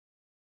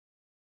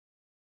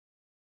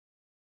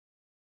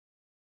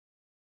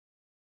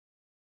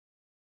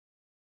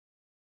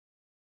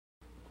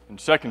In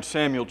 2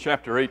 Samuel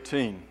chapter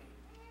 18,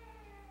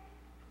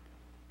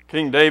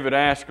 King David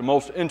asked a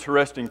most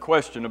interesting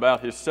question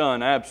about his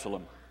son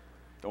Absalom.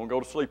 Don't go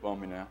to sleep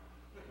on me now.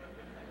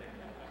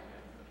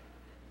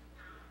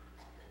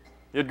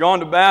 He had gone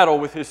to battle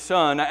with his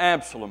son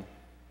Absalom.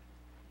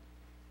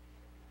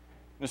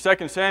 In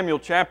 2 Samuel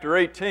chapter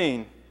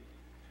 18,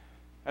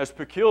 as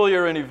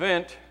peculiar an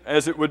event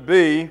as it would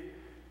be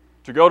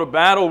to go to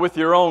battle with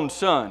your own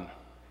son.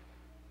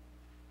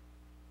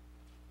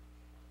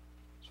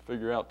 Let's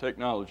figure out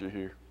technology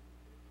here.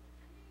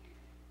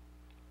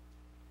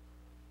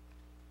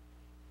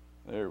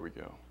 There we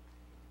go.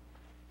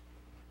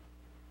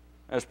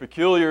 As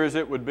peculiar as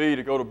it would be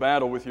to go to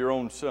battle with your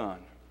own son.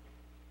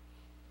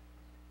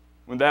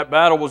 When that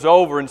battle was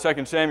over in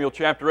 2 Samuel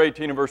chapter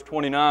 18 and verse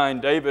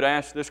 29, David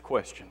asked this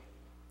question: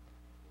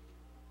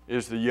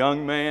 is the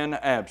young man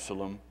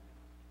Absalom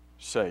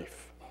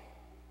safe?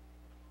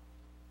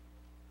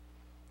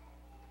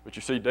 But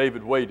you see,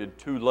 David waited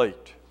too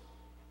late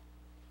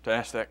to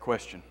ask that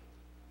question.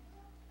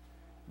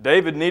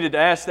 David needed to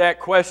ask that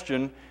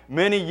question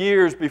many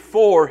years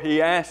before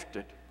he asked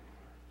it.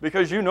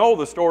 Because you know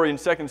the story in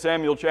 2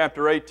 Samuel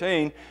chapter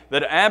 18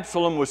 that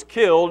Absalom was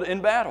killed in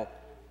battle.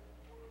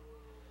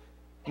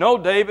 No,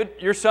 David,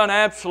 your son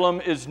Absalom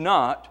is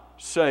not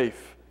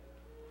safe.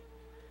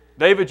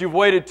 David, you've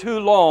waited too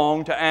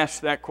long to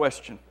ask that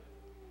question.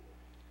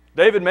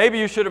 David, maybe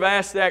you should have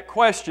asked that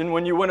question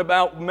when you went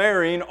about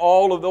marrying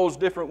all of those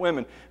different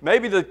women.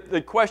 Maybe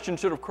the question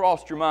should have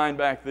crossed your mind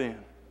back then.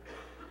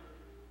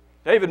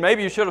 David,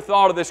 maybe you should have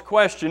thought of this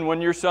question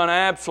when your son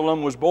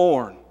Absalom was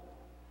born.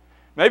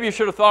 Maybe you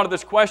should have thought of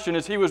this question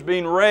as he was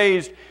being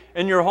raised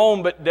in your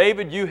home. But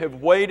David, you have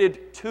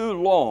waited too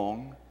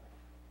long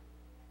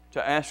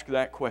to ask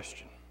that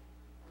question.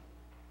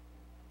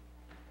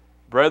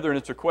 Brethren,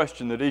 it's a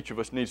question that each of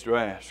us needs to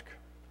ask.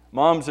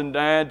 Moms and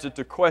dads, it's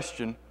a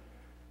question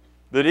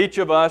that each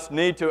of us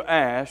need to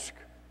ask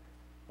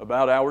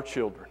about our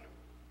children.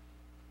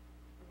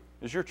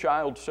 Is your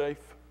child safe?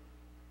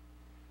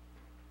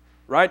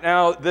 Right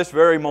now, at this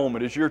very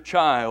moment, is your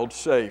child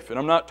safe? And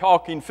I'm not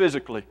talking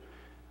physically.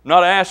 I'm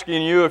not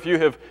asking you if you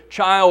have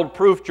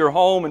child-proofed your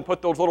home and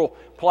put those little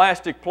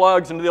plastic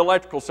plugs into the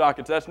electrical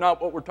sockets. That's not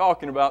what we're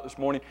talking about this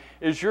morning.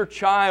 Is your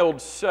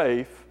child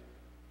safe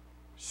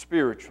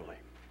spiritually?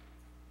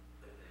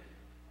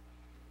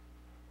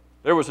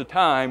 There was a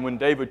time when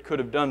David could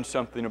have done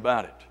something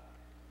about it,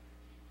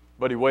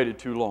 but he waited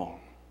too long.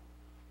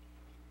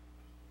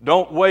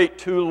 Don't wait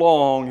too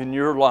long in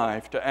your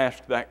life to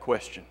ask that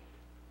question.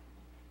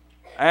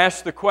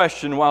 Ask the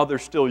question while they're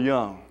still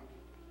young.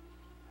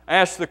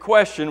 Ask the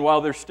question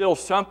while there's still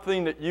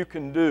something that you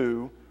can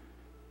do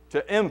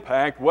to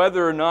impact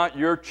whether or not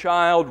your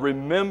child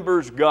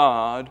remembers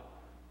God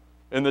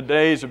in the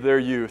days of their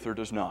youth or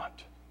does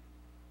not.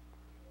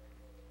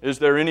 Is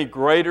there any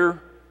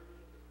greater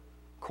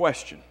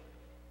question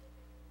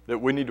that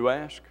we need to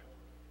ask?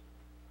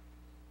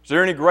 Is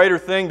there any greater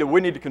thing that we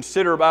need to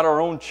consider about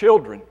our own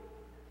children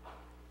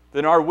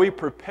than are we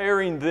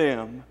preparing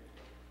them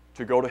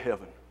to go to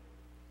heaven?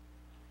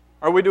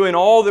 Are we doing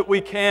all that we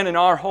can in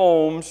our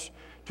homes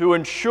to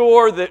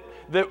ensure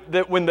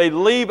that when they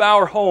leave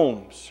our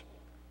homes,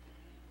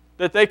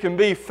 that they can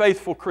be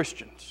faithful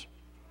Christians?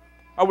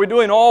 Are we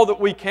doing all that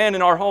we can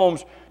in our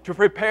homes to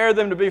prepare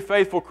them to be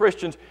faithful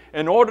Christians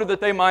in order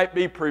that they might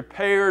be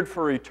prepared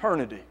for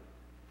eternity,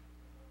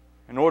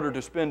 in order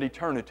to spend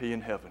eternity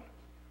in heaven?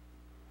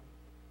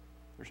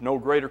 There's no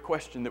greater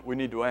question that we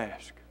need to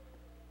ask.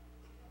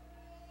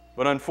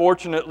 But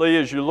unfortunately,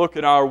 as you look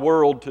at our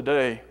world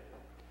today,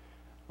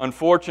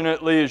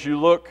 unfortunately, as you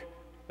look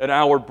at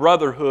our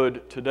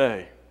brotherhood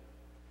today,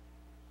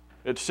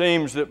 it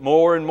seems that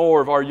more and more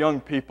of our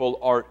young people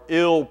are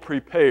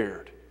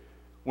ill-prepared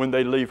when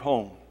they leave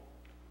home.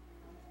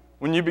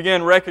 When you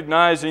begin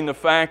recognizing the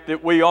fact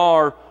that we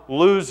are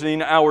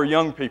losing our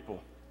young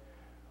people,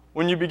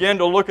 when you begin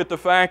to look at the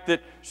fact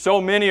that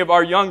so many of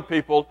our young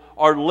people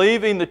are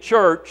leaving the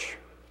church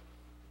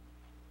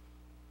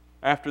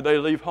after they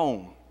leave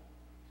home,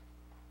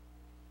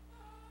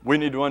 we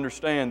need to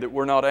understand that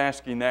we're not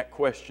asking that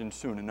question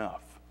soon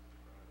enough.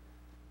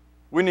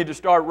 We need to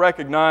start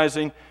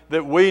recognizing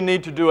that we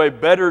need to do a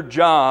better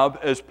job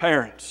as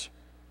parents.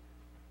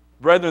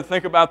 Brethren,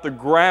 think about the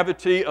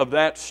gravity of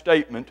that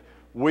statement.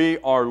 We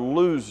are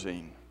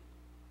losing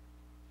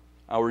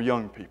our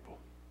young people.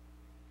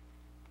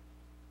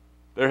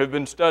 There have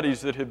been studies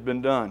that have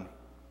been done.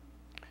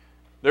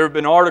 There have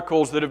been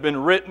articles that have been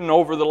written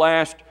over the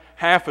last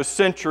half a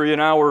century in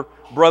our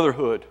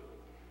brotherhood,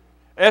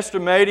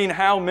 estimating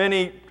how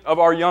many of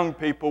our young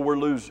people we're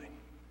losing.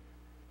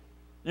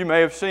 You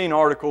may have seen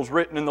articles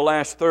written in the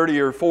last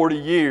 30 or 40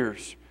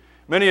 years,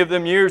 many of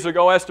them years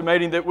ago,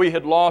 estimating that we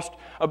had lost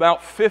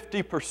about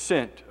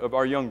 50% of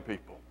our young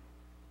people.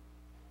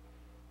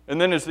 And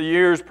then as the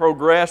years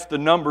progressed, the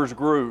numbers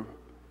grew.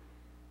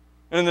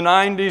 And in the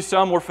 90s,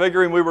 some were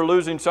figuring we were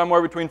losing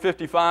somewhere between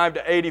 55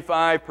 to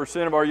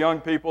 85% of our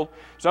young people.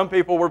 Some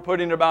people were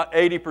putting about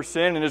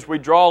 80%. And as we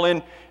draw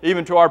in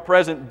even to our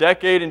present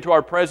decade, into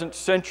our present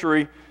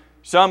century,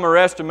 Some are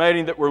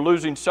estimating that we're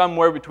losing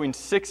somewhere between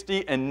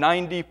 60 and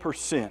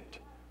 90%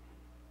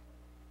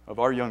 of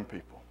our young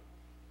people.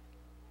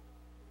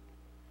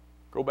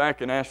 Go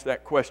back and ask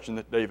that question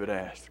that David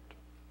asked.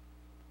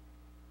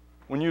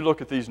 When you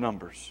look at these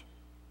numbers,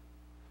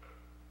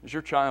 is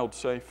your child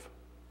safe?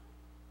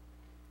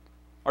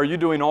 Are you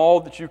doing all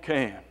that you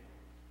can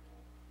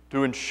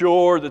to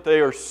ensure that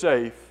they are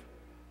safe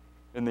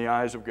in the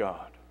eyes of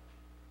God?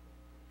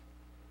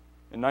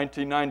 In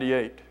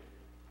 1998,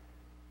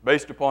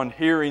 based upon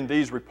hearing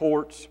these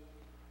reports,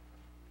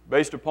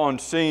 based upon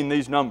seeing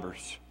these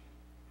numbers,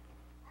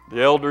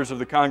 the elders of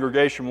the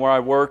congregation where I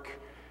work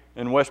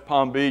in West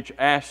Palm Beach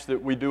asked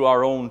that we do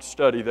our own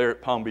study there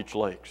at Palm Beach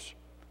Lakes.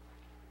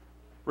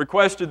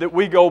 Requested that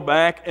we go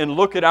back and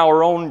look at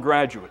our own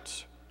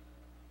graduates.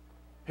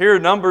 Here are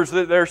numbers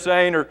that they're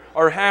saying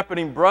are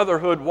happening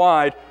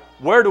brotherhood-wide.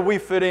 Where do we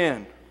fit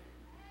in?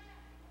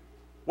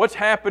 What's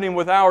happening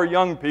with our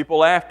young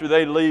people after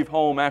they leave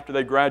home, after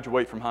they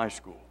graduate from high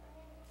school?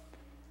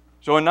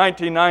 So in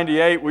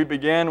 1998, we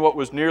began what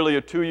was nearly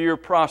a 2-year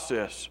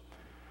process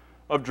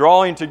of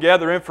drawing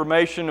together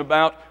information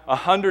about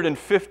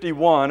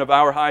 151 of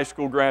our high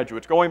school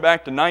graduates, going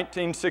back to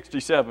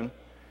 1967,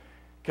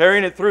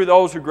 carrying it through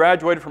those who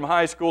graduated from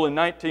high school in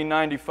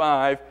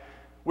 1995.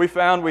 We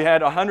found we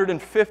had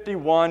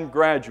 151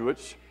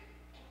 graduates,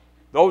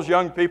 those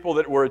young people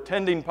that were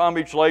attending Palm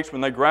Beach Lakes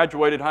when they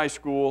graduated high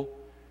school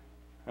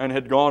and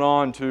had gone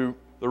on to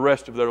the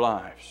rest of their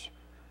lives.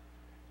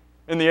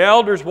 And the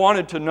elders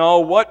wanted to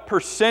know what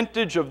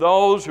percentage of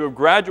those who have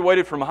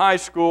graduated from high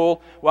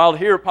school while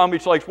here at Palm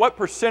Beach Lakes, what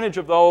percentage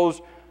of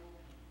those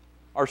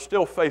are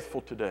still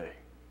faithful today?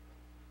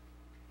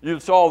 You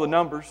saw the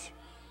numbers.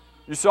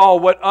 You saw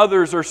what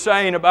others are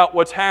saying about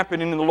what's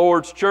happening in the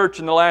Lord's church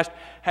in the last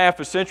half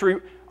a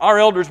century. Our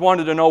elders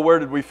wanted to know, where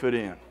did we fit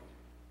in?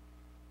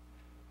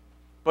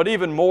 But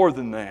even more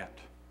than that,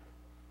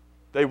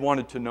 they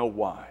wanted to know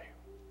why.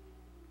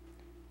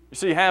 You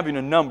see, having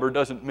a number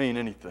doesn't mean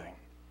anything.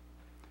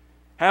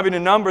 Having a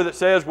number that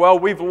says, well,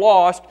 we've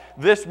lost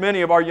this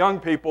many of our young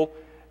people,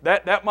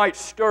 that might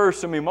stir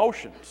some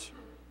emotions.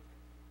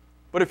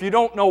 But if you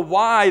don't know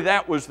why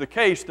that was the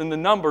case, then the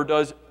number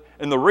does,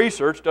 and the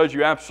research does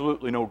you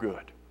absolutely no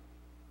good.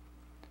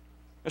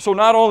 And so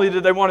not only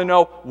did they want to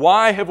know,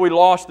 why have we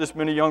lost this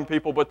many young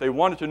people, but they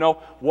wanted to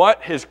know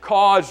what has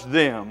caused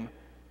them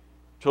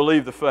to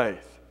leave the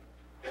faith.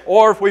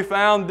 Or if we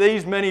found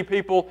these many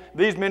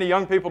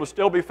young people to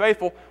still be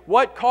faithful,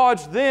 what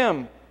caused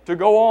them to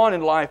go on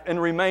in life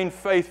and remain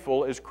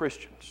faithful as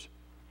Christians?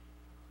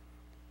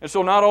 And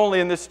so not only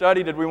in this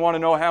study did we want to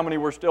know how many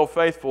were still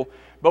faithful,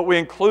 but we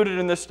included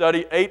in this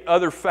study 8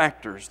 other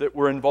factors that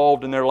were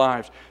involved in their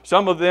lives.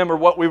 Some of them are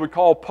what we would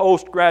call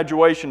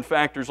post-graduation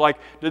factors, like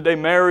did they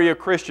marry a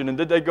Christian and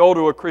did they go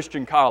to a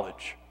Christian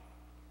college?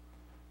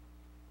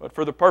 But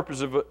for the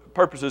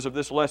purposes of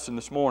this lesson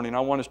this morning,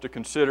 I want us to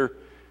consider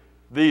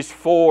these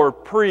 4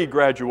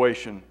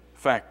 pre-graduation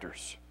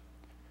factors.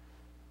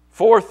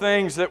 4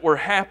 things that were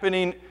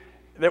happening,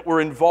 that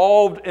were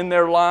involved in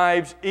their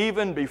lives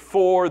even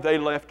before they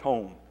left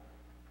home,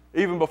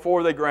 even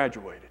before they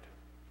graduated.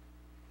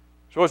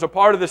 So as a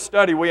part of this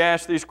study, we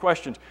asked these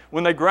questions.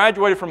 When they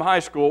graduated from high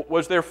school,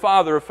 was their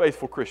father a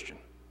faithful Christian?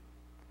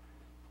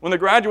 When they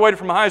graduated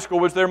from high school,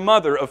 was their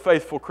mother a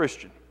faithful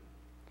Christian?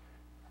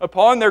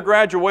 Upon their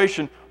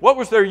graduation, what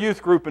was their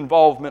youth group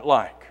involvement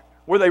like?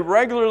 Were they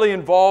regularly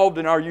involved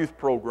in our youth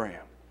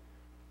program?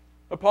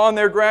 Upon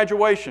their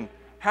graduation,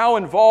 how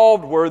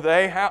involved were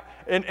they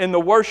in the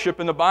worship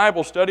and the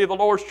Bible study of the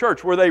Lord's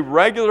church? Were they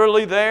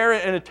regularly there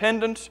in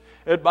attendance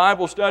at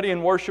Bible study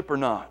and worship or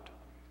not?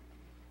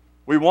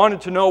 We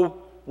wanted to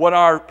know what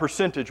our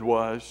percentage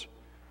was,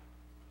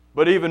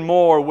 but even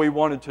more, we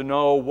wanted to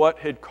know what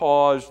had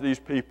caused these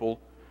people,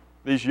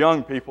 these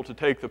young people, to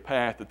take the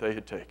path that they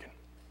had taken.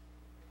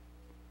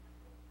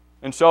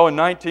 And so in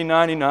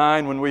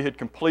 1999, when we had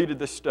completed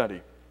this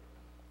study,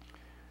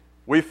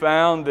 we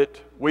found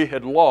that we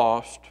had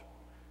lost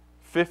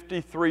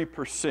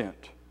 53%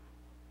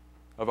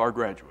 of our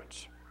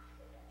graduates.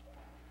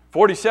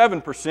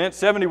 47%,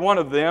 71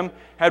 of them,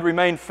 had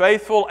remained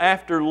faithful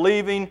after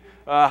leaving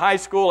high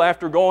school,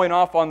 after going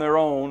off on their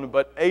own,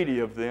 but 80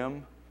 of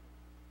them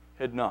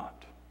had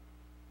not.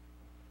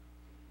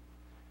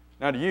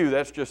 Now to you,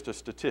 that's just a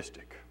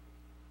statistic.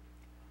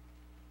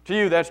 To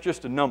you, that's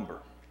just a number.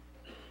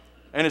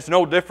 And it's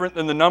no different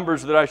than the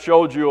numbers that I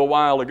showed you a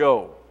while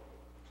ago.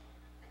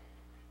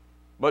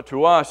 But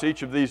to us,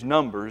 each of these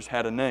numbers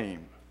had a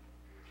name.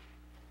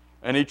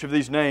 And each of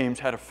these names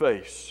had a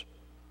face.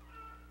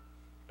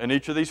 And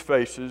each of these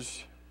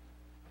faces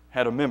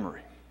had a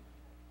memory.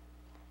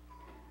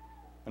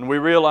 And we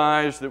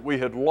realized that we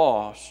had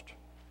lost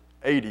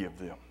 80 of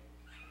them.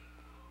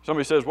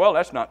 Somebody says, well,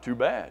 that's not too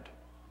bad.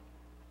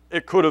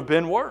 It could have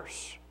been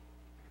worse.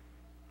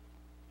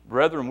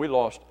 Brethren, we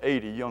lost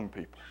 80 young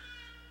people.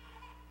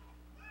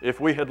 If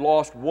we had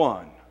lost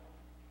one,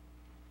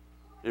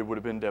 it would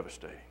have been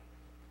devastating.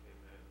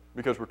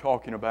 Because we're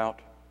talking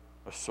about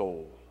a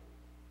soul.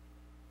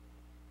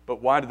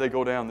 But why did they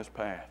go down this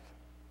path?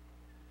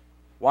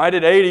 Why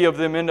did 80 of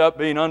them end up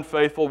being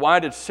unfaithful? Why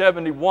did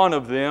 71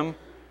 of them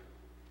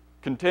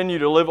continue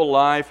to live a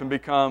life and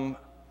become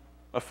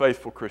a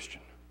faithful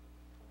Christian?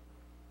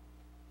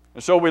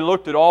 And so we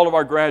looked at all of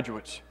our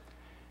graduates,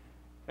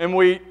 and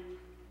we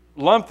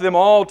lumped them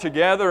all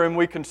together, and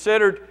we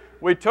considered,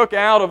 we took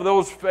out of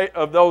those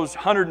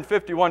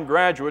 151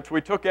 graduates,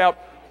 we took out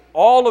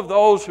all of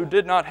those who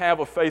did not have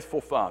a faithful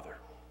father.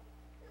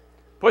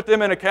 Put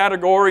them in a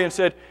category and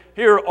said,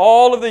 here are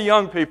all of the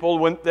young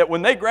people that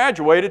when they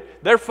graduated,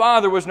 their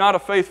father was not a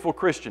faithful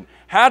Christian.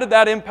 How did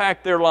that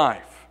impact their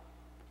life?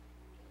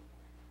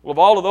 Well, of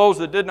all of those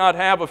that did not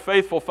have a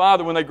faithful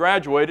father when they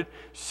graduated,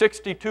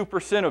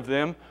 62% of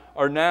them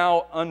are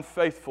now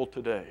unfaithful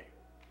today.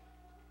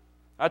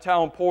 That's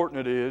how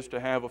important it is to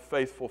have a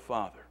faithful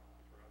father.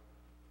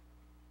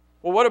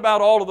 Well, what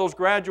about all of those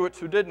graduates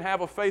who didn't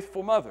have a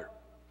faithful mother?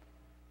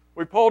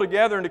 We pulled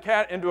together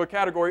into a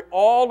category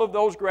all of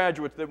those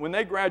graduates that when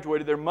they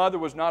graduated, their mother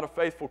was not a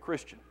faithful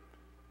Christian.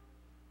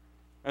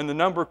 And the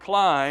number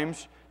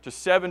climbs to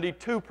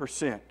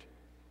 72%.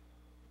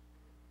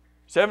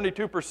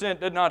 72%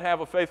 did not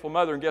have a faithful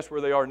mother, and guess where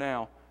they are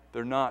now?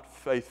 They're not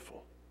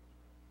faithful.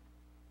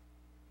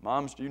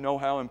 Moms, do you know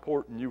how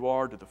important you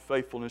are to the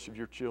faithfulness of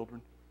your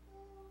children?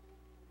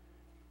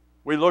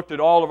 We looked at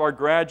all of our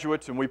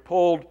graduates and we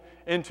pulled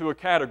into a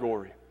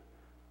category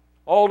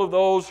all of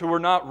those who were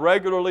not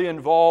regularly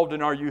involved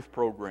in our youth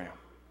program.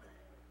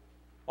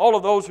 All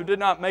of those who did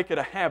not make it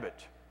a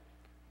habit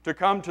to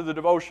come to the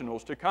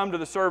devotionals, to come to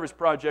the service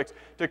projects,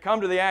 to come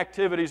to the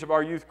activities of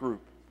our youth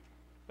group.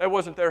 That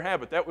wasn't their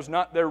habit. That was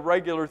not their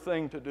regular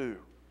thing to do.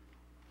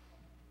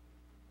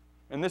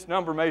 And this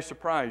number may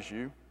surprise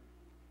you.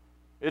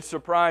 It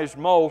surprised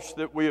most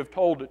that we have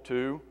told it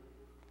to,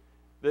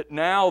 that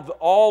now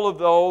all of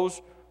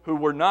those who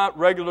were not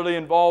regularly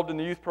involved in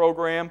the youth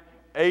program,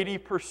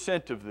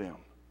 80% of them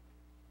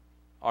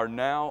are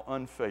now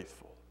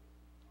unfaithful.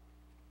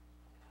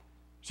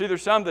 See,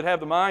 there's some that have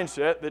the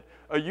mindset that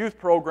a youth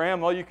program,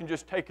 well, you can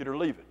just take it or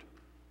leave it.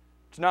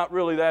 It's not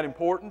really that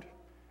important.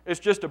 It's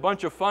just a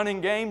bunch of fun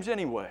and games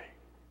anyway.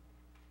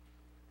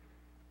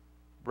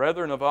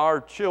 Brethren, of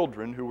our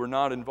children who were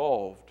not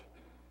involved,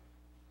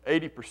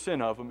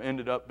 80% of them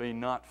ended up being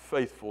not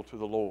faithful to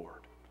the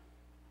Lord.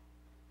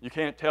 You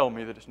can't tell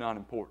me that it's not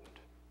important.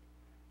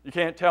 You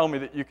can't tell me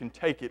that you can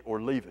take it or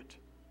leave it.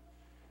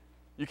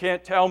 You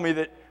can't tell me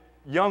that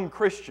young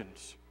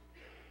Christians,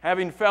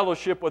 having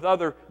fellowship with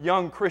other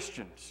young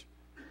Christians,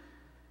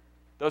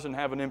 doesn't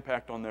have an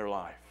impact on their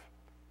life,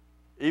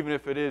 even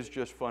if it is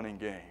just fun and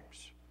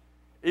games.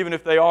 Even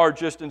if they are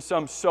just in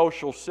some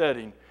social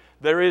setting,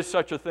 there is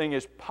such a thing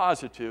as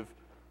positive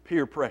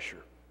peer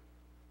pressure.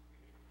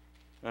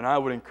 And I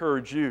would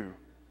encourage you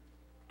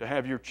to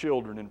have your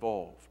children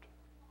involved.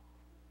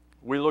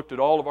 We looked at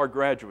all of our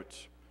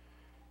graduates,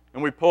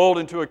 and we pulled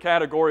into a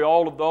category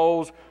all of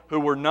those who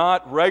were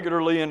not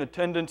regularly in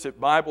attendance at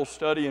Bible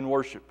study and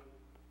worship.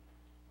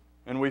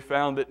 And we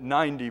found that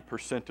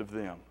 90% of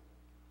them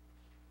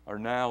are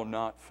now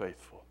not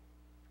faithful.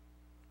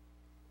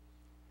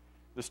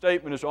 The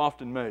statement is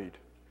often made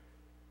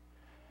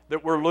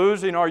that we're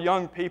losing our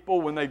young people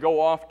when they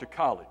go off to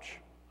college.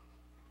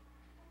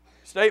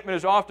 The statement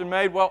is often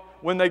made, well,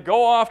 when they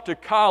go off to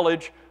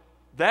college,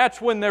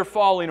 that's when they're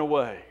falling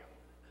away.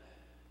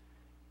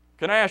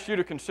 Can I ask you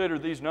to consider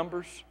these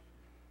numbers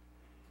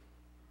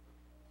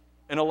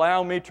and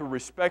allow me to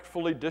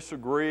respectfully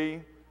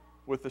disagree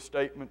with the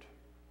statement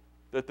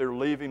that they're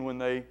leaving when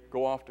they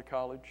go off to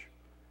college?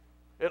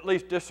 At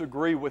least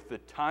disagree with the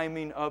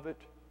timing of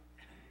it.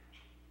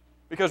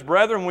 Because,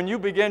 brethren, when you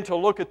begin to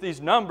look at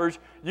these numbers,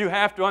 you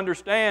have to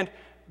understand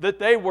that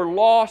they were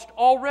lost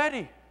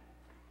already.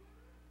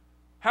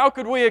 How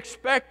could we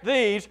expect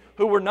these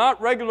who were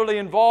not regularly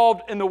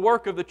involved in the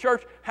work of the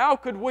church, how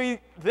could we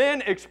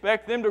then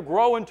expect them to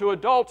grow into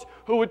adults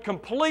who would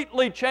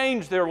completely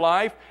change their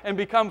life and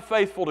become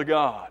faithful to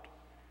God?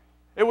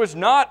 It was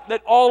not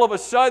that all of a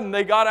sudden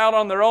they got out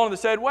on their own and they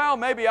said, well,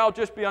 maybe I'll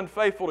just be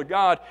unfaithful to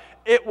God.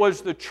 It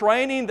was the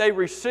training they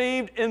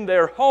received in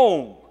their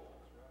home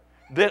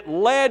that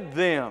led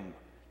them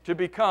to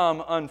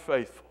become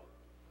unfaithful.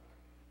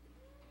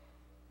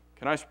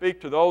 Can I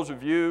speak to those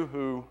of you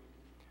who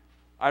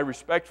I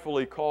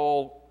respectfully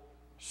call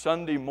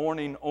Sunday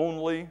morning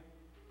only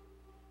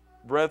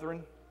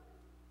brethren?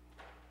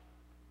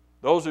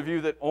 Those of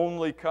you that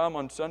only come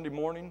on Sunday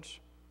mornings,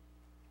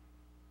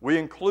 we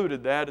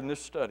included that in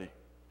this study.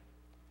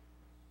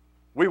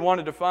 We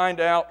wanted to find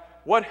out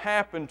what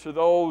happened to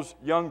those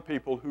young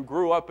people who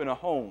grew up in a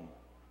home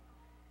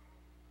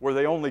where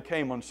they only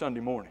came on Sunday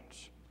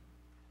mornings.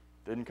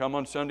 Didn't come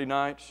on Sunday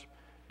nights,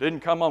 didn't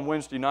come on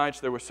Wednesday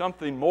nights. There was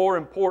something more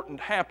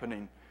important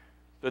happening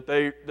that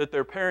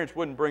their parents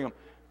wouldn't bring them.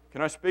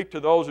 Can I speak to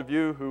those of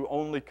you who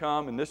only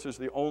come, and this is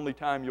the only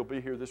time you'll be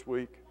here this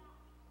week?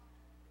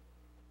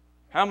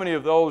 How many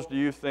of those do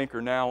you think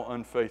are now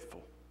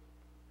unfaithful?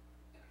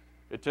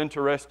 It's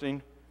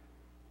interesting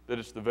that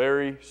it's the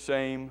very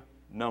same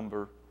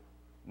number,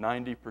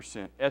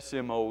 90%,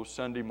 SMOs,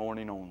 Sunday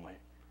morning only.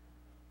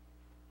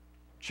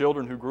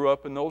 children who grew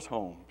up in those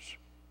homes,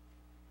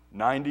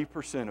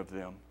 90% of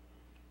them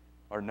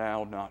are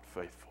now not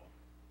faithful.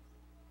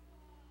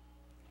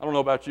 I don't know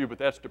about you, but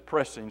that's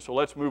depressing. So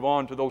let's move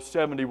on to those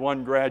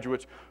 71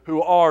 graduates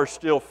who are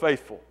still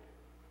faithful.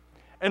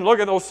 And look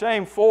at those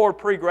same 4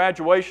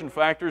 pre-graduation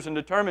factors and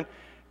determine,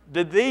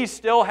 did these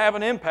still have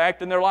an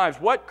impact in their lives?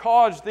 What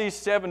caused these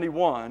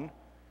 71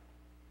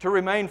 to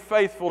remain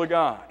faithful to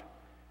God?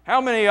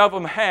 How many of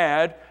them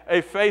had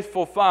a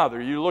faithful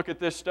father? You look at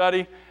this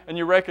study and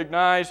you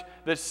recognize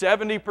that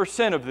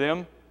 70% of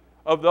them,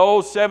 of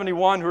those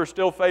 71 who are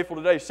still faithful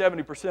today,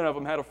 70% of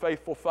them had a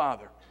faithful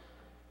father.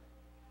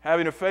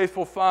 Having a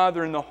faithful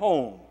father in the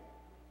home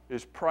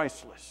is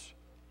priceless.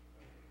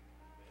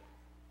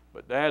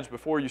 But dads,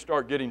 before you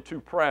start getting too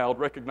proud,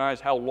 recognize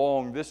how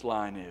long this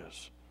line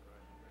is.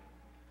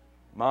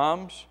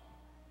 Moms,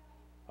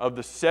 of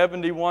the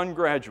 71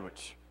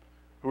 graduates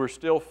who are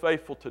still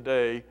faithful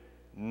today,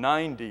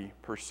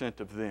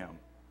 90% of them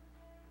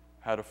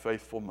had a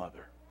faithful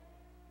mother.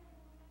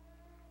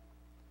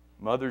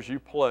 Mothers, you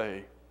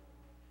play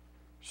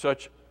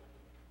such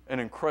an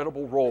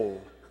incredible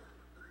role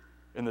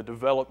in the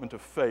development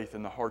of faith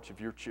in the hearts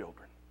of your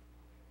children.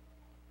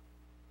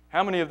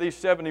 How many of these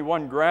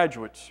 71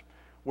 graduates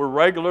were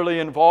regularly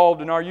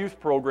involved in our youth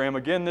program?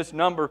 Again, this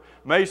number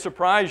may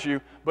surprise you,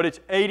 but it's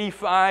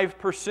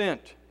 85%.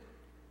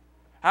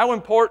 How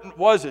important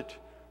was it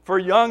for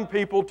young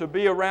people to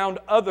be around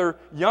other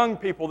young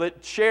people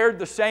that shared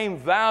the same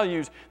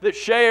values, that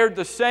shared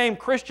the same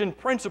Christian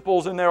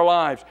principles in their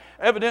lives?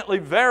 Evidently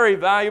very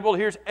valuable.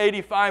 Here's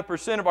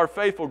 85% of our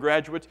faithful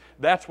graduates.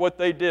 That's what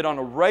they did on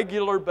a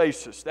regular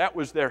basis. That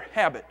was their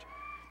habit.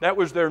 That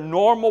was their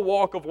normal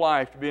walk of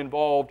life, to be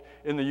involved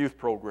in the youth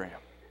program.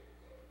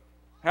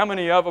 How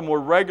many of them were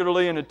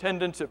regularly in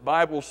attendance at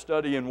Bible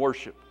study and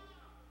worship?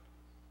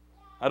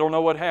 I don't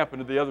know what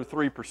happened to the other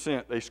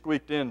 3%. They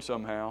squeaked in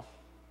somehow.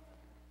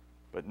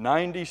 But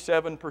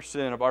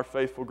 97% of our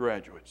faithful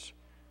graduates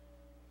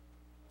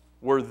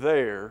were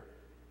there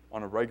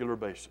on a regular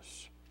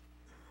basis.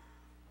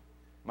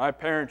 My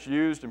parents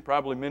used, and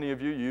probably many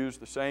of you use,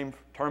 the same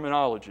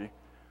terminology.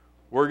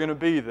 We're going to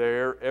be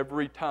there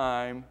every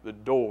time the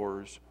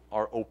doors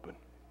are open.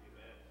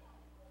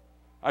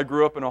 I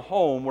grew up in a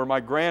home where my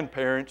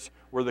grandparents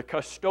were the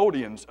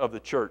custodians of the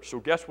church. So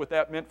guess what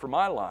that meant for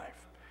my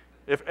life?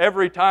 If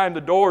every time the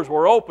doors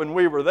were open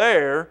we were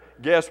there,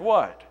 guess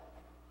what?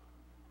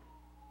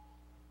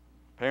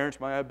 Parents,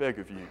 may I beg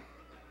of you,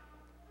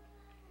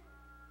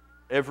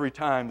 every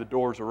time the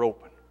doors are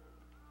open,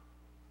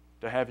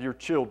 to have your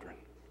children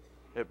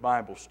at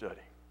Bible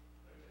study.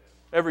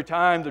 Every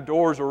time the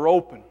doors are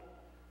open,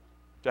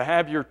 to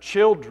have your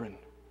children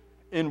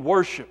in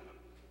worship.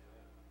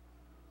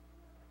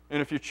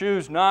 And if you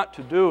choose not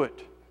to do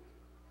it,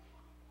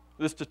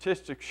 the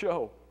statistics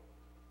show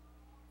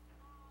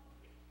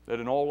that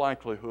in all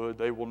likelihood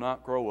they will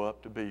not grow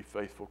up to be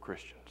faithful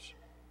Christians.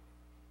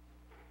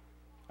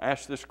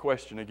 Ask this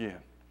question again.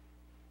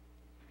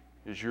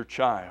 Is your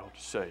child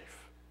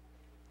safe?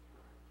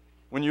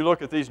 When you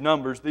look at these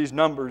numbers,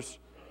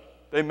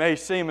 they may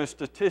seem as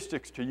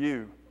statistics to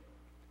you.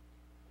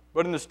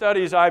 But in the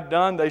studies I've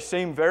done, they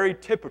seem very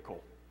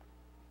typical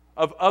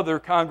of other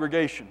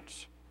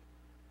congregations.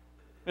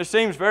 It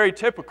seems very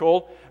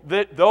typical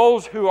that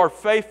those who are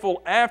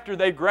faithful after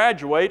they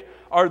graduate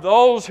are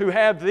those who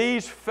have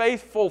these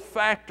faithful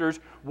factors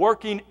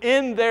working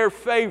in their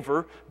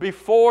favor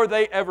before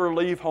they ever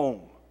leave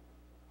home.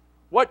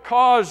 What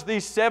caused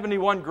these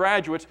 71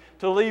 graduates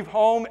to leave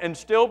home and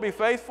still be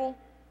faithful?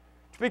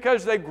 It's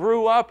because they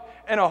grew up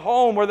in a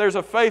home where there's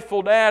a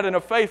faithful dad and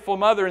a faithful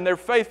mother, and they're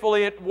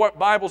faithfully at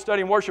Bible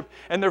study and worship,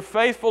 and they're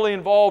faithfully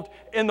involved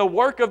in the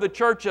work of the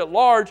church at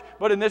large,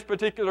 but in this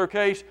particular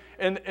case,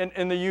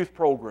 in the youth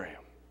program.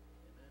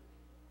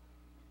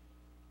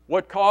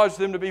 What caused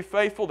them to be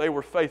faithful? They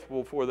were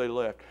faithful before they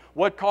left.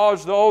 What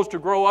caused those to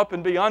grow up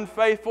and be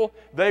unfaithful?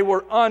 They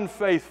were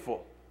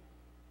unfaithful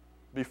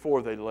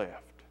before they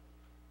left.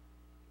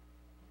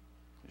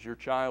 Is your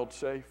child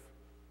safe?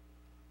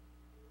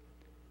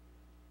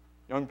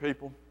 Young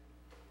people,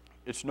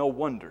 it's no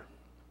wonder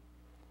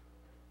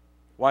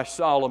why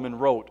Solomon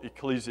wrote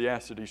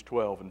Ecclesiastes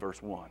 12 and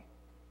verse 1.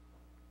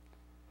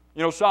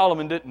 You know,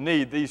 Solomon didn't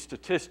need these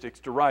statistics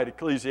to write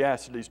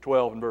Ecclesiastes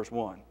 12 and verse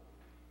 1.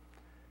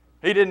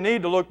 He didn't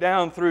need to look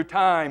down through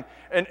time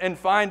and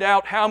find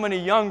out how many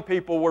young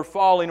people were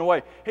falling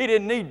away. He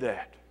didn't need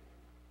that.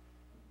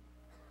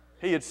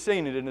 He had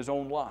seen it in his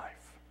own life.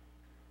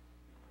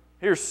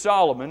 Here's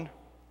Solomon,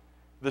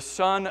 the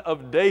son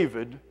of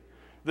David,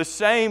 the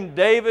same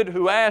David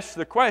who asked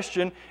the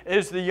question,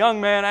 is the young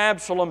man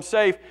Absalom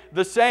safe?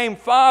 The same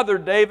father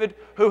David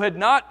who had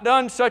not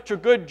done such a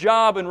good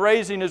job in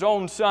raising his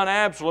own son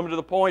Absalom to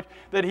the point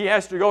that he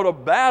has to go to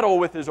battle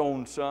with his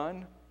own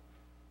son.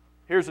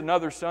 Here's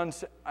another son,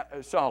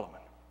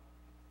 Solomon.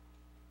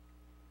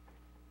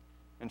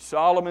 And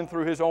Solomon,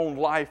 through his own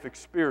life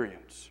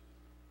experience,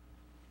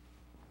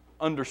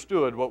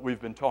 understood what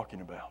we've been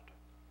talking about.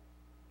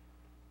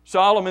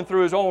 Solomon,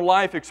 through his own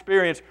life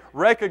experience,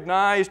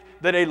 recognized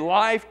that a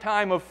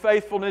lifetime of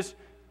faithfulness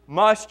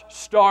must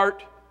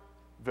start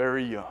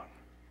very young.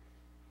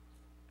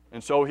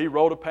 And so he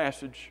wrote a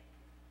passage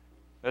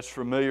that's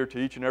familiar to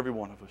each and every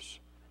one of us.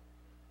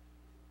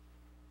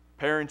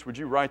 Parents, would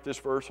you write this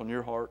verse on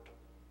your heart?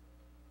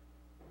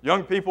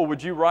 Young people,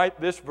 would you write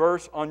this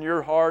verse on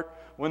your heart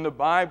when the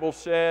Bible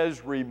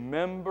says,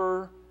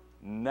 "Remember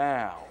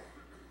now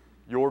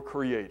your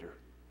Creator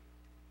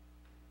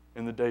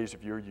in the days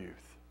of your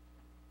youth"?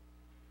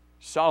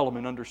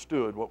 Solomon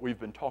understood what we've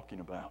been talking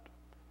about.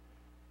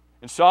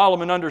 And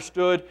Solomon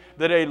understood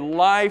that a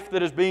life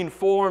that is being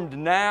formed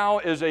now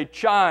as a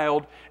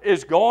child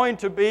is going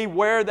to be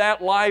where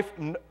that life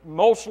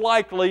most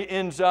likely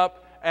ends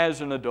up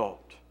as an adult.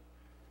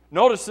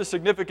 Notice the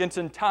significance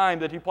in time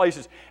that he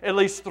places. At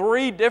least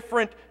 3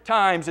 different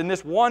times in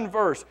this one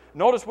verse.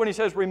 Notice when he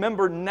says,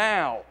 "Remember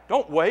now."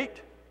 Don't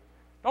wait.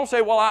 Don't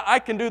say, "Well, I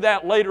can do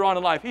that later on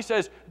in life." He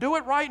says, do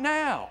it right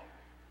now.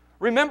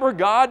 Remember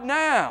God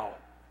now.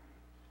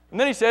 And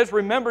then he says,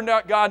 "Remember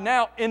God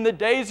now in the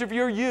days of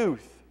your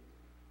youth."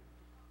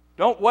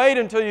 Don't wait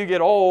until you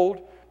get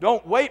old.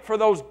 Don't wait for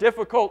those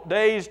difficult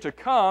days to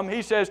come.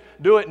 He says,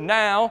 do it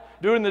now,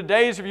 do it in the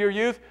days of your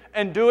youth,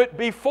 and do it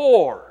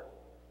before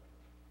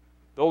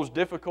those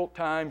difficult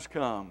times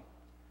come.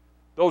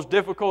 Those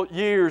difficult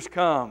years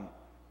come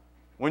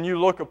when you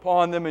look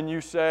upon them and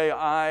you say,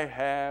 "I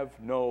have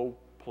no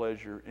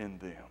pleasure in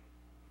them."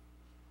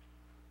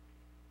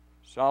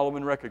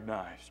 Solomon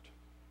recognized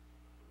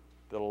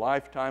that a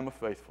lifetime of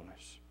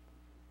faithfulness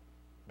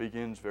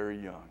begins very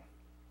young.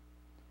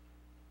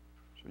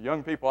 So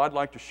young people, I'd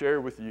like to share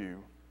with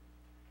you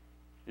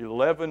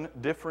 11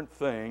 different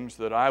things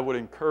that I would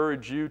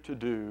encourage you to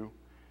do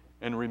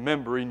in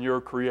remembering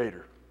your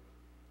Creator.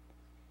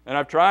 And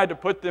I've tried to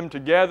put them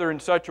together in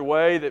such a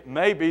way that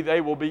maybe they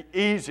will be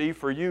easy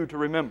for you to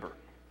remember.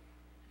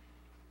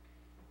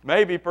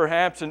 Maybe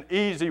perhaps an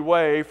easy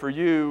way for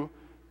you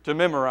to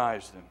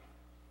memorize them.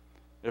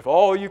 If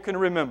all you can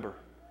remember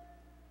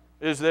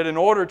is that in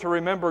order to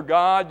remember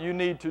God, you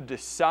need to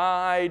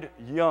decide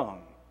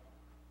young,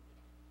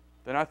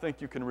 then I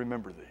think you can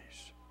remember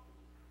these.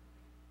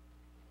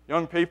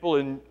 Young people,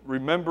 in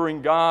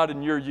remembering God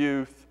in your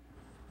youth,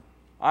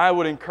 I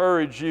would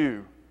encourage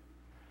you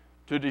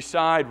to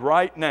decide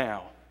right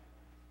now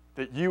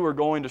that you are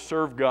going to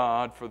serve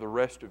God for the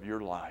rest of your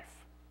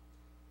life.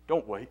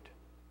 Don't wait.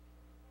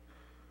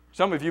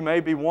 Some of you may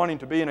be wanting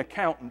to be an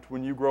accountant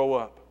when you grow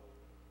up.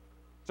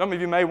 Some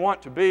of you may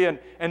want to be an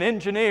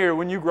engineer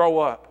when you grow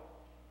up.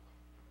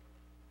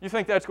 You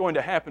think that's going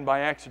to happen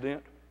by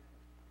accident?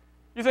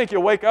 You think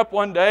you'll wake up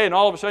one day and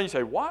all of a sudden you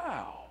say,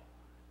 "Wow,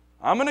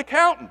 I'm an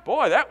accountant.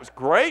 Boy, that was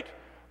great.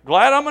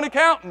 Glad I'm an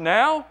accountant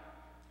now."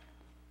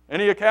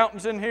 Any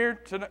accountants in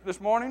here this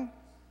morning?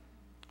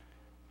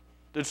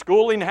 Did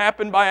schooling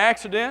happen by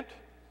accident?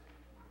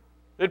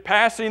 Did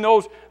passing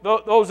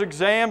those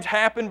exams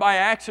happen by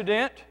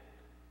accident?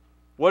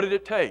 What did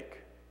it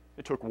take?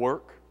 It took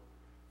work.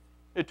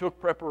 It took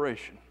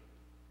preparation.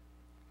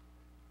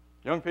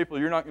 Young people,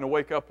 you're not going to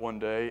wake up one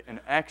day and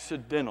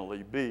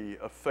accidentally be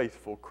a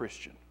faithful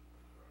Christian.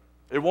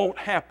 It won't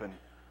happen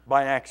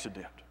by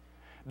accident.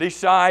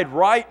 Decide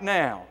right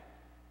now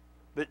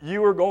that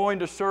you are going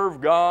to serve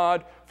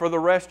God for the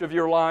rest of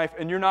your life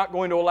and you're not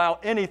going to allow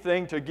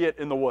anything to get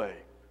in the way.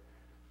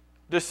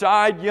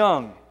 Decide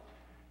young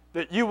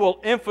that you will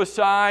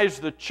emphasize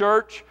the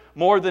church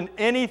more than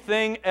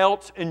anything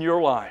else in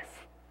your life.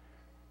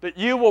 That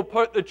you will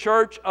put the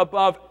church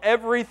above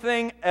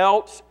everything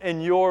else in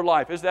your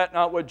life. Is that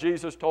not what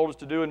Jesus told us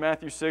to do in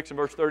Matthew 6 and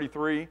verse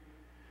 33?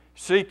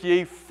 "Seek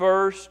ye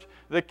first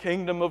the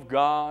kingdom of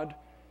God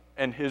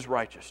and His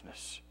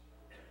righteousness."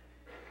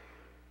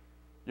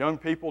 Young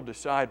people,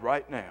 decide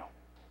right now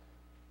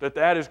that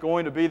that is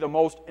going to be the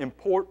most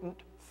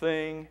important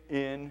thing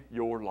in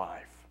your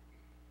life.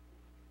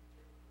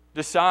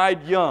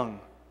 Decide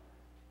young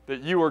that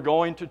you are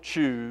going to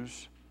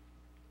choose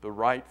the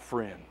right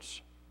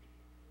friends.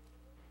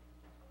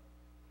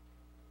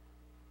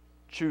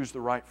 Choose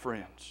the right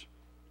friends.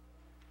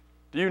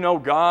 Do you know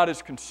God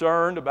is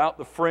concerned about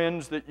the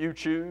friends that you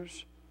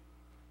choose?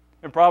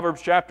 In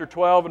Proverbs chapter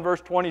 12 and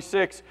verse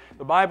 26,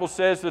 the Bible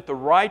says that the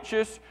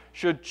righteous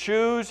should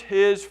choose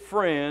his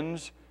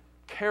friends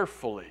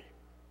carefully.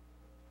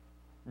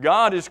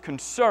 God is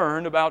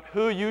concerned about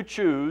who you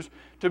choose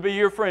to be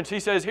your friends. He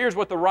says, here's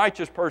what the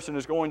righteous person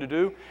is going to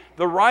do.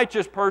 The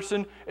righteous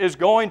person is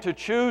going to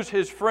choose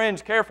his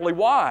friends carefully.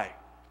 Why?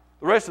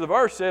 The rest of the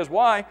verse says,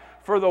 why?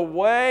 For the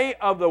way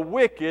of the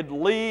wicked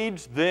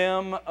leads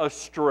them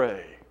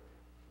astray.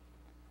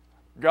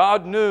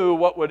 God knew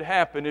what would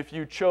happen if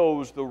you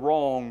chose the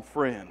wrong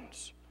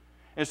friends.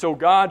 And so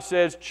God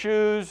says,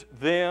 choose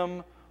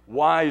them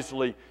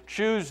wisely.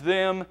 Choose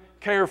them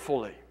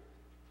carefully.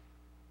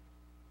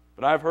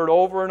 But I've heard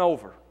over and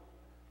over,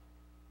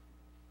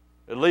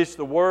 at least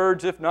the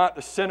words, if not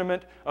the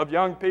sentiment of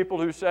young people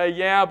who say,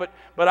 yeah,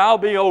 but I'll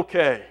be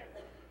okay.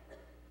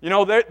 You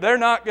know, they're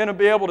not going to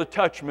be able to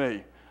touch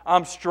me.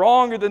 I'm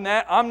stronger than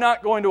that. I'm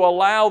not going to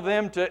allow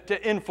them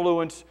to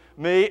influence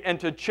me and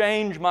to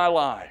change my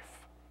life.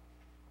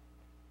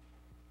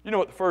 You know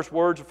what the first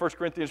words of 1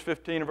 Corinthians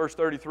 15 and verse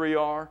 33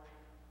 are?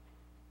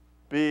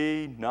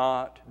 Be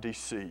not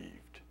deceived.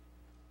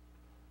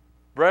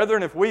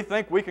 Brethren, if we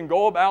think we can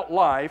go about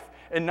life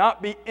and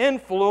not be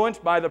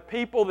influenced by the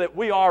people that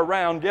we are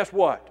around, guess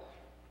what?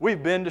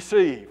 We've been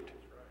deceived.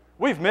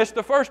 We've missed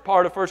the first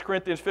part of 1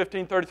 Corinthians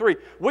 15:33.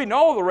 We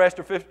know the rest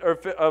of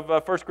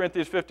 1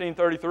 Corinthians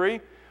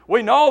 15:33.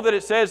 We know that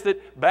it says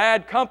that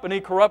bad company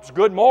corrupts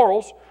good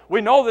morals.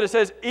 We know that it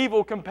says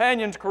evil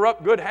companions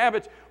corrupt good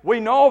habits. We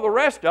know the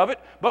rest of it,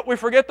 but we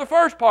forget the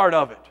first part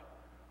of it.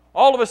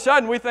 All of a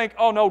sudden we think,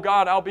 oh no,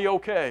 God, I'll be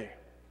okay.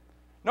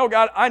 No,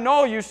 God, I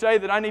know you say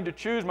that I need to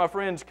choose my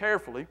friends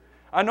carefully.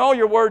 I know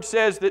your word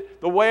says that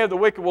the way of the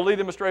wicked will lead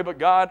them astray, but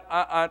God,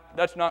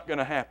 that's not going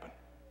to happen.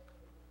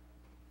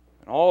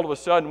 And all of a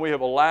sudden we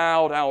have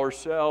allowed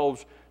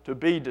ourselves to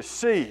be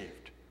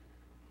deceived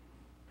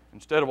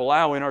instead of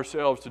allowing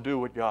ourselves to do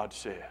what God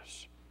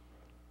says.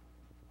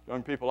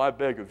 Young people, I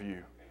beg of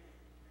you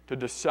to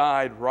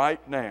decide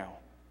right now,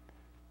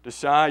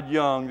 decide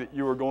young that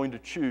you are going to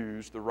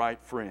choose the right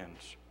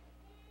friends.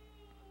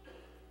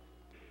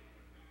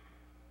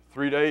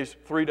 3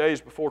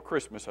 days before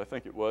Christmas, I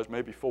think it was,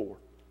 maybe 4.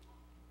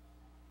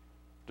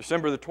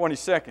 December the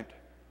 22nd,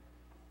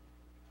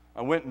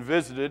 I went and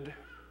visited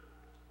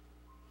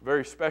a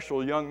very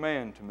special young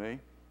man to me.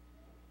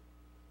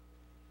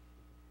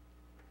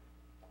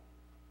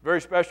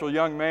 Very special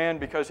young man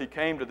because he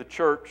came to the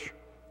church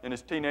in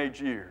his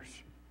teenage years.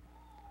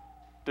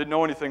 Didn't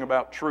know anything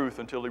about truth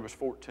until he was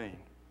 14.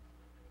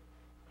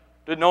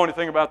 Didn't know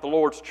anything about the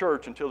Lord's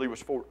church until he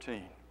was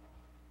 14.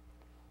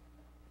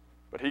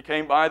 But he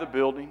came by the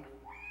building,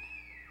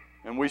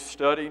 and we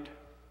studied.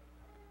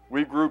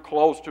 We grew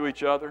close to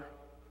each other.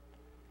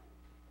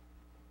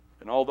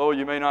 And although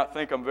you may not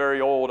think I'm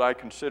very old, I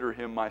consider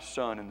him my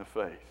son in the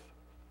faith.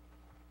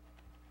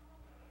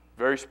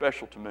 Very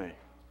special to me.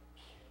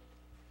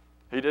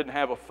 He didn't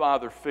have a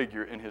father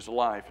figure in his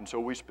life, and so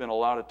we spent a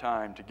lot of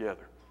time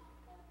together.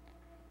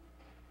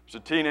 As a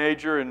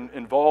teenager and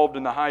involved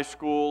in the high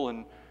school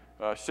and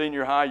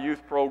senior high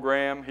youth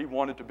program, he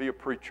wanted to be a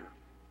preacher.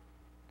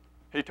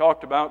 He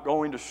talked about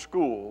going to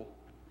school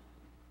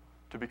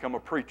to become a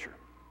preacher.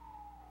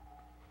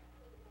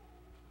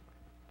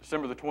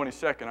 December the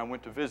 22nd, I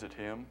went to visit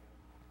him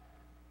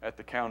at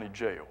the county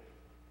jail,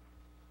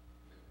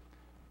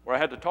 where I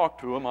had to talk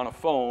to him on a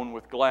phone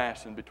with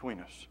glass in between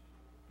us.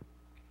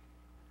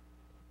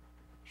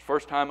 It's the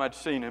first time I'd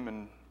seen him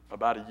in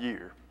about a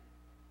year.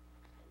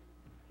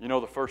 You know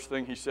the first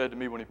thing he said to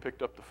me when he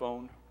picked up the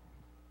phone?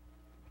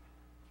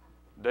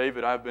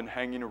 David, I've been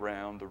hanging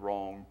around the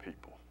wrong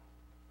people.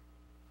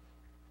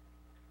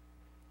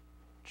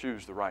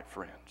 Choose the right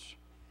friends.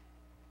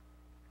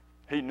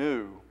 He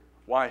knew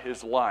why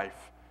his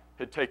life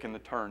had taken the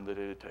turn that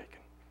it had taken.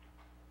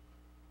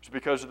 It's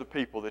because of the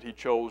people that he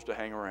chose to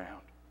hang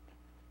around.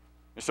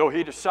 And so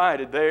he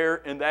decided there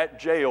in that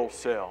jail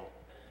cell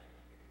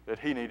that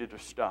he needed to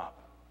stop.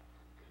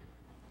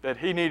 That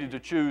he needed to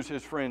choose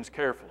his friends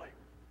carefully,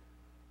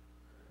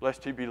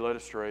 lest he be led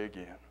astray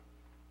again.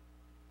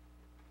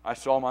 I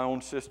saw my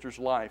own sister's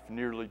life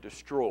nearly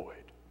destroyed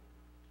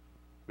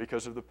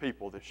because of the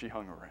people that she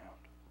hung around.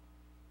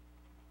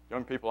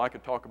 Young people, I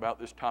could talk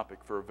about this topic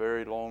for a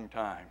very long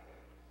time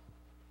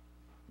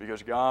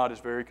because God is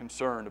very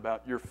concerned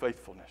about your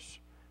faithfulness.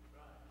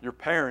 Your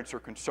parents are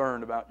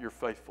concerned about your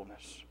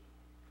faithfulness.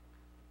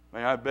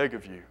 May I beg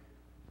of you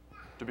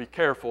to be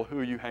careful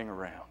who you hang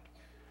around.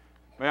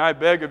 May I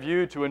beg of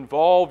you to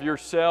involve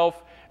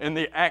yourself in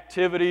the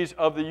activities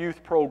of the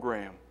youth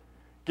program.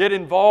 Get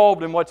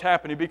involved in what's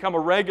happening. Become a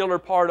regular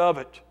part of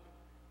it.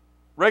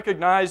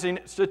 Recognizing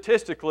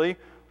statistically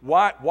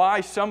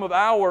why some of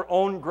our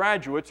own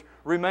graduates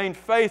remained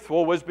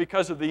faithful was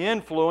because of the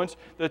influence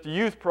that the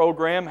youth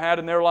program had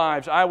in their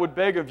lives. I would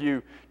beg of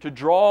you to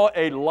draw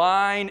a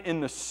line in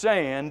the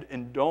sand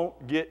and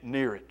don't get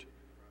near it.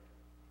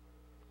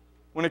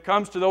 When it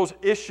comes to those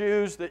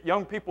issues that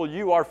young people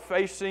you are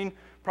facing,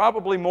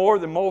 probably more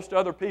than most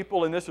other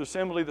people in this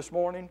assembly this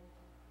morning,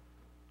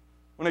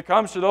 when it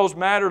comes to those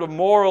matters of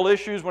moral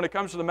issues, when it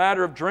comes to the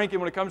matter of drinking,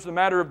 when it comes to the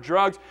matter of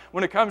drugs,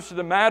 when it comes to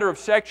the matter of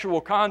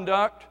sexual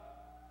conduct,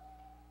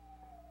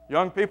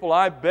 young people,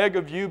 I beg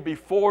of you,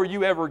 before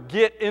you ever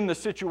get in the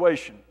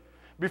situation,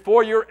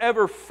 before you're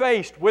ever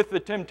faced with the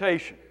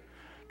temptation,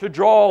 to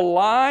draw a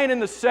line in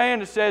the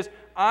sand that says,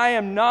 I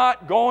am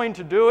not going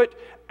to do it,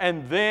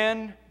 and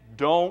then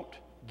don't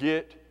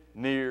get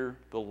near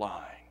the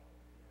line.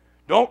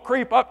 Don't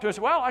creep up to it and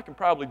say, well, I can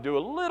probably do a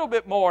little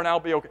bit more and I'll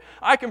be okay.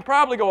 I can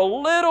probably go a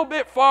little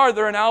bit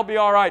farther and I'll be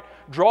all right.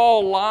 Draw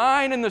a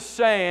line in the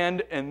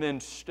sand and then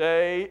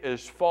stay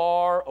as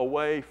far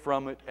away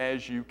from it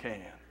as you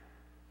can.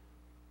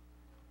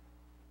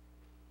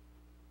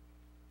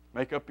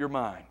 Make up your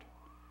mind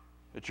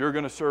that you're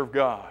going to serve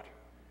God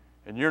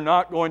and you're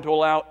not going to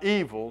allow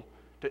evil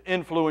to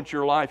influence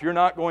your life. You're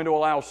not going to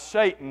allow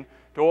Satan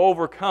to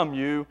overcome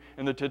you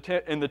in the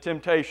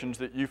temptations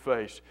that you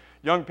face.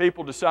 Young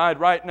people, decide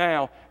right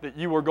now that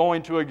you are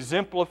going to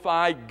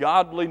exemplify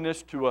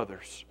godliness to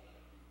others.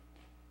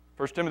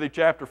 1 Timothy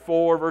chapter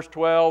 4, verse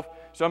 12,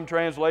 some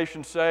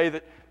translations say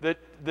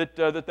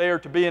that they are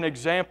to be an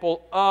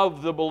example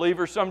of the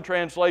believers. Some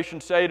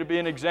translations say to be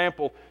an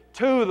example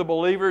to the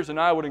believers, and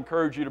I would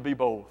encourage you to be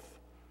both.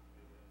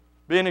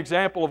 Be an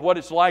example of what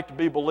it's like to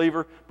be a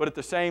believer, but at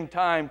the same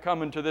time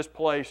come into this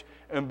place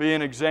and be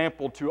an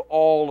example to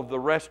all of the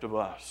rest of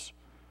us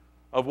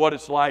of what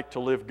it's like to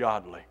live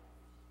godly.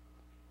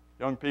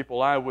 Young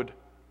people, I would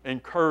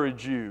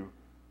encourage you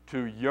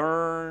to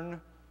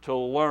yearn to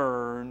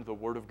learn the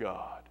Word of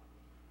God.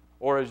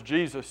 Or as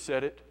Jesus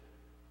said it,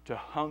 to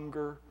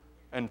hunger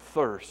and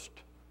thirst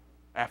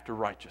after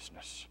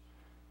righteousness.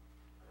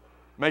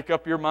 Make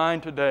up your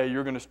mind today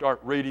you're going to start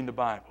reading the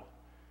Bible.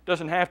 It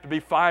doesn't have to be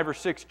 5 or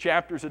 6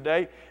 chapters a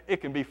day.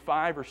 It can be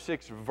 5 or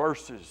 6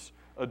 verses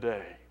a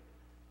day.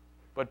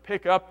 But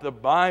pick up the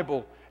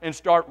Bible and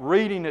start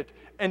reading it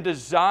and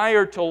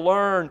desire to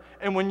learn.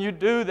 And when you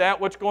do that,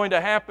 what's going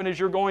to happen is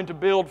you're going to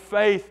build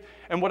faith.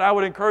 And what I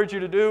would encourage you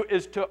to do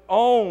is to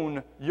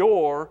own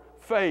your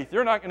faith.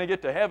 You're not going to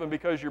get to heaven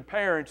because your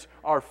parents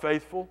are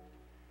faithful.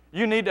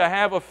 You need to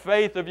have a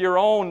faith of your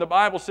own. The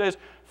Bible says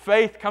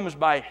faith comes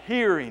by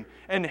hearing,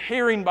 and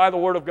hearing by the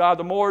Word of God.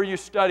 The more you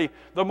study,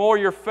 the more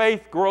your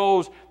faith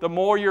grows, the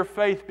more your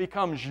faith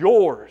becomes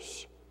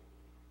yours.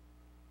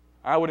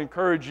 I would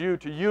encourage you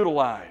to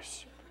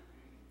utilize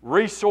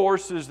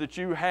resources that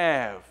you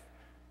have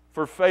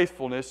for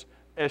faithfulness,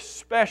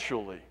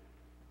 especially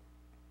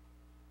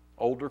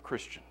older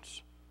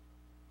Christians.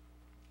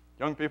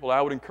 Young people, I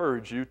would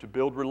encourage you to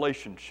build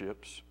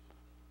relationships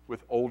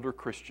with older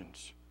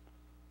Christians.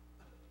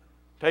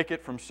 Take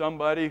it from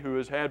somebody who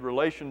has had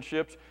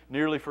relationships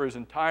nearly for his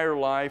entire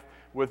life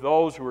with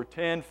those who are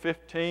 10,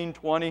 15,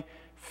 20,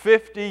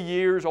 50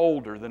 years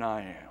older than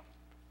I am.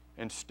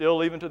 And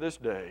still, even to this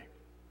day,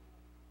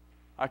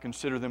 I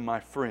consider them my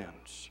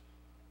friends.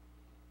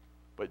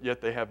 But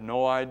yet they have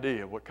no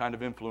idea what kind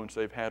of influence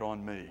they've had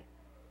on me.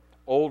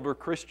 Older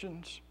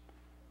Christians,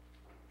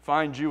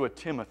 find you a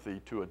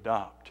Timothy to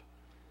adopt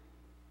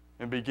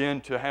and begin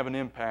to have an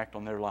impact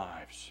on their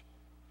lives.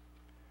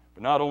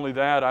 But not only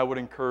that, I would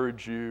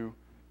encourage you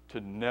to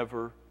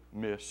never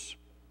miss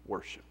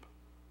worship.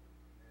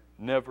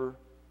 Never,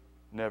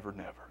 never,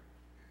 never.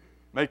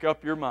 Make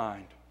up your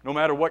mind, no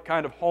matter what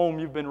kind of home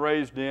you've been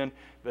raised in,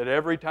 that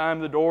every time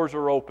the doors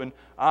are open,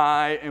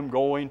 I am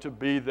going to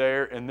be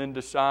there, and then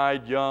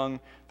decide young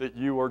that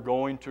you are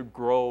going to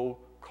grow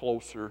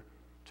closer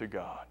to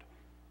God.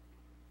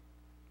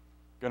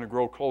 Going to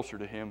grow closer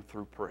to Him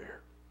through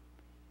prayer.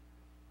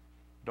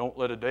 Don't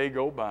let a day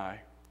go by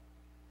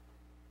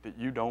that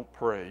you don't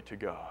pray to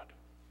God.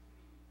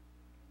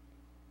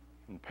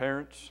 And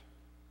parents,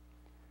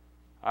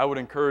 I would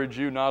encourage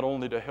you not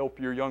only to help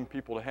your young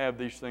people to have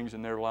these things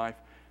in their life,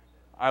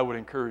 I would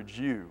encourage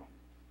you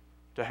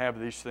to have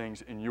these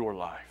things in your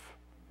life.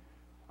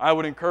 I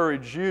would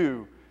encourage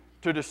you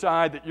to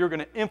decide that you're going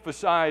to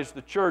emphasize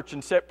the church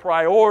and set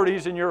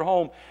priorities in your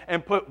home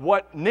and put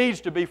what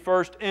needs to be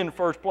first in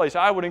first place.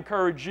 I would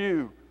encourage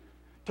you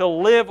to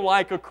live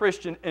like a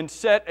Christian and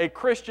set a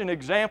Christian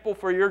example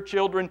for your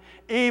children,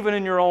 even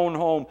in your own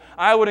home.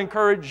 I would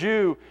encourage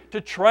you to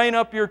train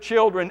up your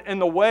children in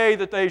the way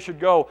that they should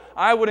go.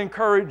 I would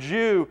encourage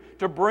you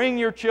to bring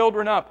your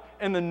children up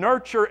in the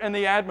nurture and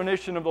the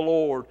admonition of the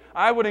Lord.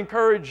 I would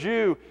encourage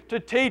you to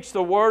teach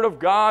the Word of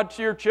God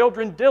to your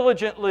children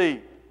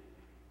diligently.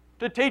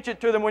 To teach it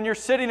to them when you're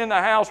sitting in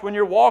the house, when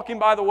you're walking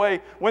by the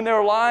way, when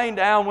they're lying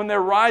down, when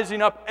they're rising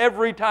up.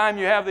 Every time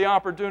you have the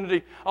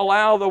opportunity,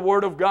 allow the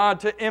Word of God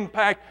to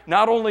impact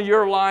not only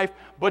your life,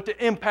 but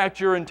to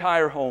impact your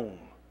entire home.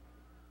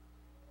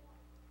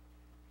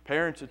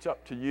 Parents, it's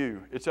up to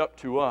you. It's up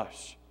to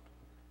us.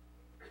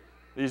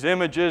 These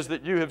images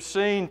that you have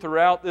seen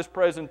throughout this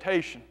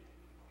presentation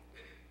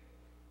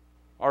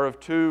are of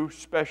 2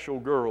 special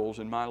girls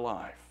in my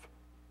life.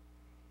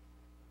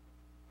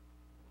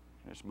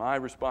 It's my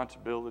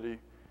responsibility,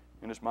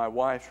 and it's my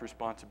wife's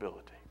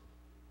responsibility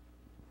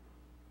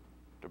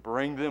to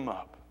bring them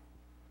up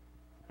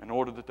in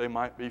order that they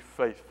might be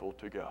faithful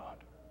to God.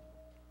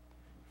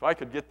 If I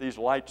could get these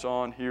lights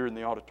on here in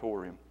the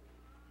auditorium,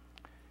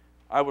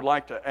 I would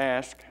like to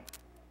ask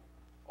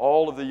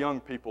all of the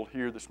young people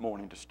here this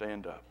morning to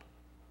stand up.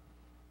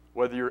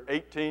 Whether you're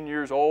 18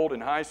 years old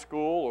in high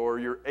school or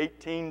you're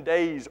 18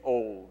 days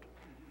old,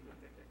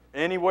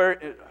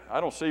 anywhere, I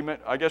don't see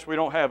many, I guess we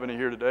don't have any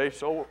here today,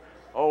 so...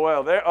 Oh,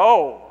 well,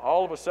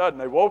 all of a sudden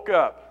they woke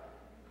up.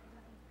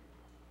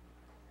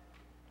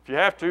 If you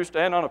have to,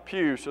 stand on a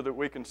pew so that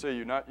we can see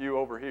you, not you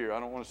over here. I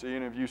don't want to see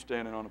any of you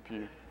standing on a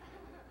pew.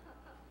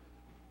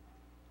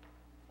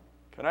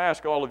 Can I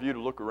ask all of you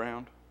to look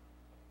around?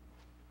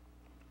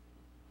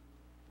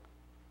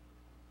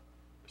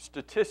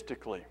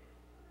 Statistically,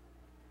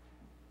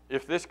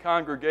 if this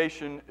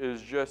congregation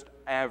is just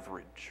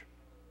average,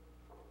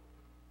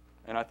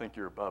 and I think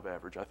you're above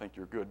average, I think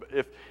you're good,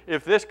 but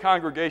if this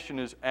congregation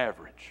is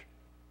average,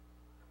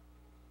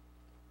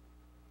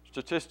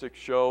 Statistics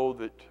show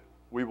that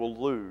we will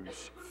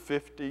lose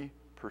 50%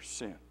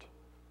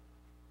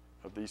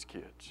 of these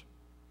kids.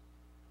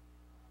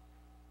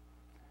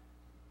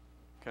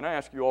 Can I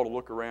ask you all to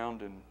look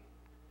around, and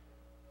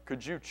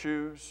could you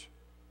choose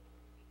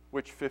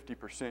which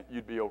 50%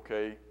 you'd be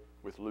okay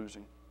with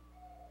losing?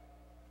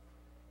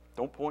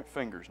 Don't point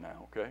fingers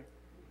now, okay?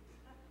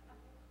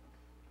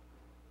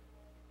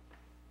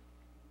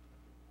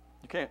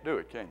 You can't do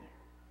it, can you?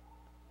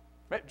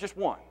 Maybe just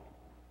one.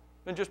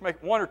 Then just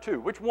make one or two.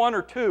 Which one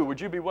or two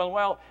would you be willing?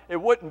 Well, it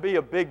wouldn't be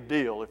a big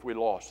deal if we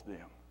lost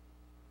them.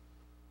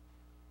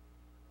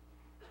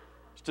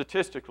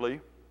 Statistically,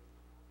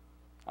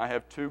 I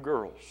have 2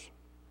 girls.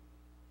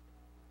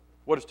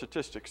 What do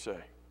statistics say?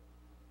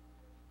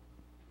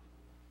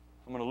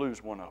 I'm going to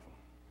lose one of them.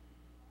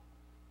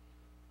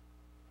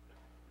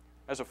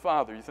 As a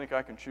father, you think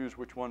I can choose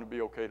which one would be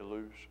okay to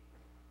lose?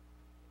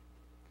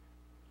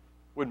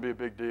 Wouldn't be a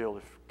big deal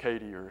if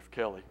Katie or if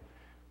Kelly.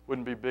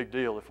 Wouldn't be a big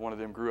deal if one of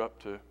them grew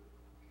up to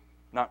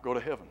not go to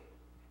heaven.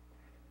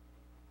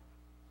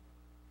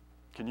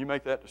 Can you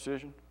make that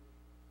decision?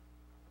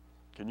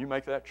 Can you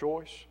make that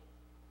choice?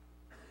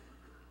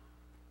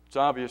 It's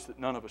obvious that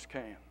none of us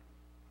can.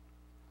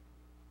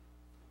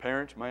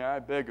 Parents, may I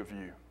beg of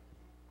you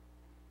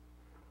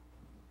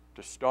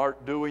to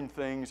start doing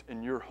things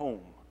in your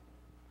home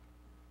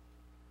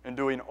and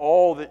doing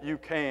all that you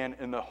can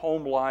in the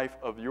home life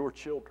of your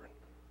children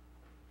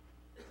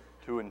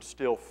to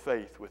instill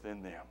faith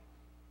within them.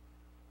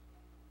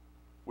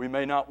 We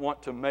may not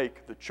want to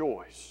make the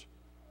choice,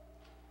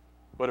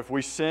 but if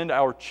we send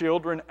our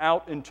children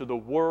out into the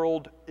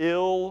world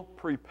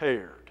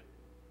ill-prepared,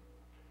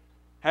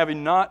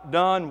 having not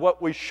done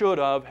what we should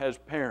have as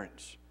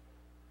parents,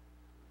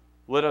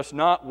 let us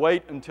not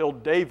wait until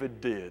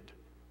David did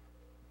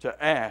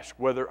to ask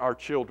whether our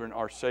children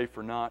are safe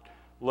or not.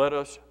 Let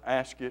us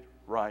ask it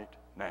right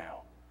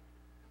now.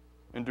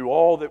 And do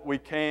all that we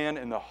can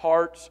in the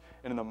hearts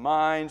and in the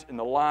minds and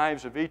the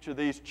lives of each of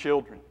these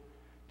children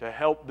to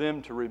help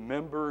them to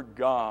remember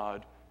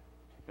God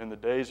in the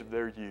days of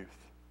their youth,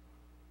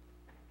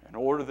 in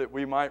order that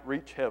we might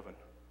reach heaven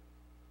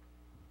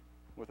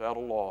without a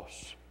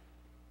loss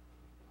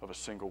of a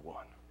single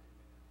one.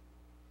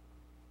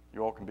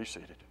 You all can be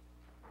seated.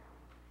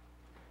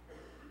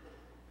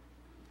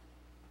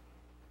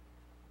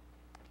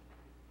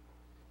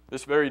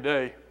 This very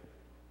day,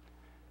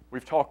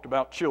 we've talked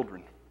about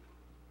children.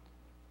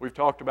 We've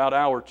talked about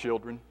our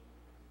children.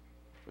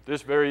 But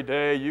this very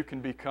day, you can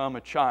become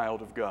a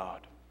child of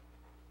God.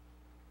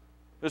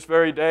 This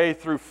very day,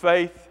 through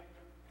faith,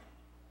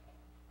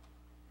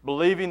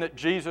 believing that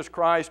Jesus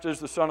Christ is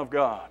the Son of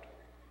God,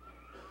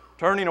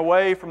 turning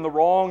away from the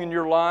wrong in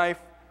your life,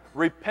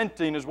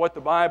 repenting is what the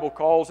Bible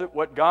calls it,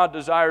 what God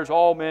desires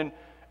all men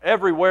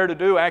everywhere to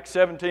do, Acts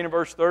 17 and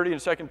verse 30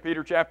 and 2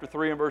 Peter chapter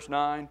 3 and verse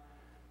 9,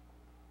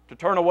 to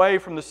turn away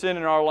from the sin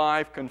in our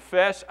life,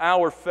 confess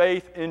our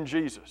faith in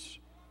Jesus.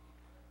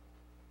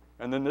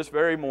 And then this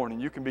very morning,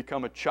 you can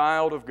become a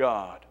child of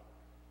God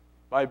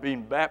by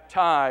being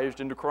baptized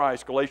into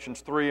Christ,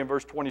 Galatians 3 and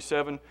verse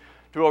 27,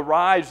 to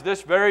arise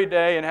this very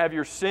day and have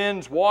your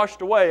sins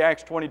washed away,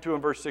 Acts 22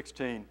 and verse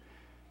 16.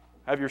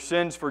 Have your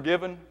sins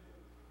forgiven.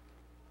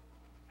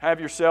 Have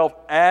yourself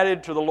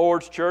added to the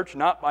Lord's church,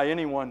 not by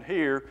anyone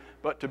here,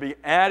 but to be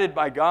added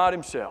by God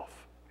Himself,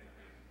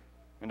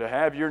 and to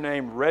have your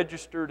name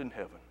registered in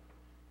heaven,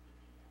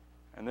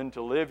 and then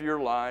to live your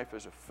life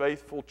as a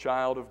faithful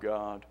child of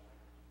God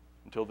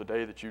until the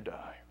day that you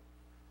die.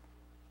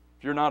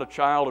 If you're not a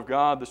child of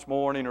God this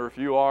morning, or if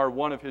you are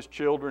one of His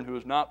children who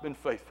has not been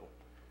faithful,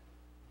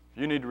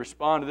 if you need to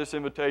respond to this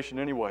invitation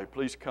anyway,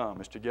 please come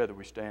as together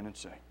we stand and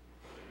sing.